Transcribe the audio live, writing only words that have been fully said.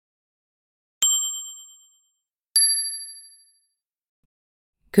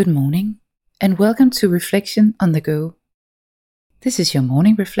Good morning, and welcome to Reflection on the Go. This is your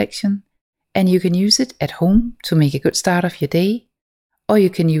morning reflection, and you can use it at home to make a good start of your day, or you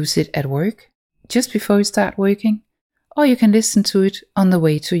can use it at work, just before you start working, or you can listen to it on the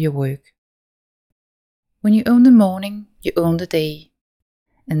way to your work. When you own the morning, you own the day,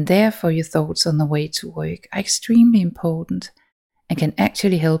 and therefore your thoughts on the way to work are extremely important and can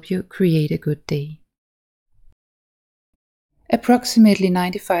actually help you create a good day. Approximately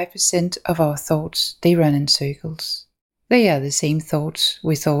 95% of our thoughts, they run in circles. They are the same thoughts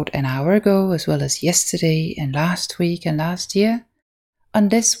we thought an hour ago, as well as yesterday and last week and last year,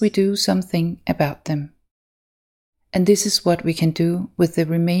 unless we do something about them. And this is what we can do with the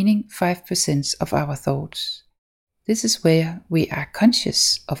remaining 5% of our thoughts. This is where we are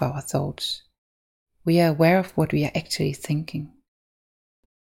conscious of our thoughts. We are aware of what we are actually thinking.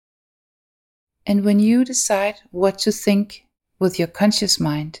 And when you decide what to think with your conscious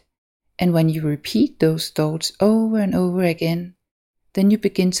mind, and when you repeat those thoughts over and over again, then you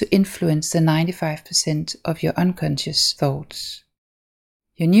begin to influence the 95% of your unconscious thoughts.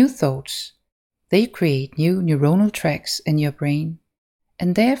 Your new thoughts, they create new neuronal tracks in your brain,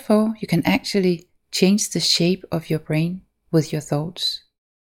 and therefore you can actually change the shape of your brain with your thoughts.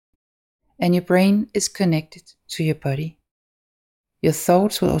 And your brain is connected to your body. Your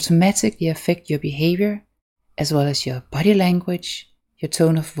thoughts will automatically affect your behaviour, as well as your body language, your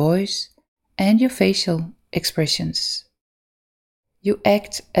tone of voice, and your facial expressions. You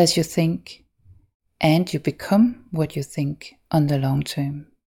act as you think, and you become what you think on the long term.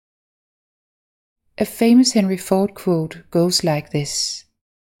 A famous Henry Ford quote goes like this: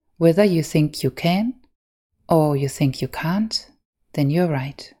 "Whether you think you can, or you think you can't, then you're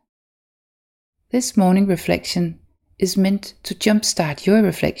right." This morning reflection is meant to jumpstart your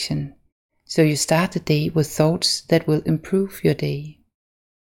reflection, so you start the day with thoughts that will improve your day.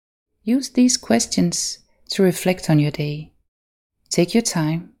 Use these questions to reflect on your day. Take your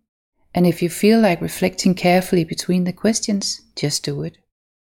time, and if you feel like reflecting carefully between the questions, just do it.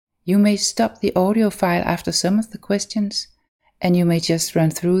 You may stop the audio file after some of the questions, and you may just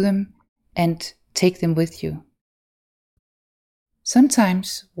run through them and take them with you.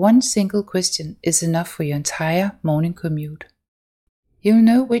 Sometimes one single question is enough for your entire morning commute. You'll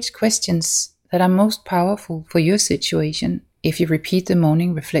know which questions that are most powerful for your situation if you repeat the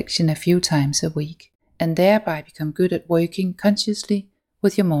morning reflection a few times a week, and thereby become good at working consciously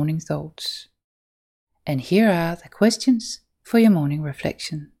with your morning thoughts. And here are the questions for your morning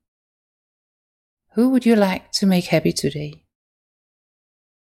reflection. Who would you like to make happy today?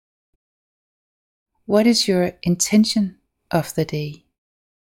 What is your intention of the day?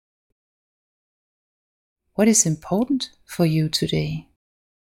 What is important for you today?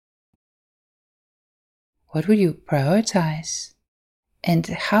 What will you prioritize? And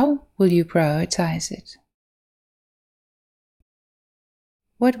how will you prioritize it?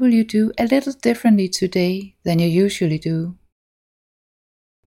 What will you do a little differently today than you usually do?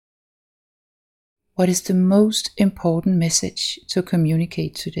 What is the most important message to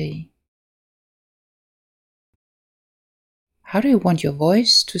communicate today? How do you want your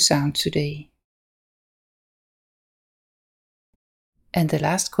voice to sound today? And the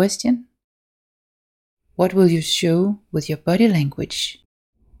last question: what will you show with your body language?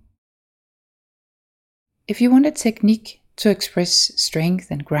 If you want a technique to express strength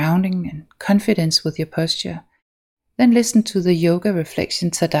and grounding and confidence with your posture, then listen to the Yoga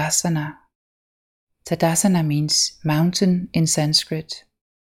Reflection Tadasana. Tadasana means mountain in Sanskrit.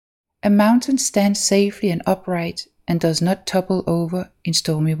 A mountain stands safely and upright and does not topple over in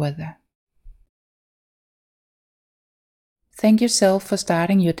stormy weather. Thank yourself for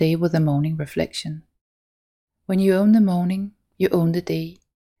starting your day with a morning reflection. When you own the morning, you own the day,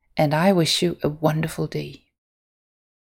 and I wish you a wonderful day.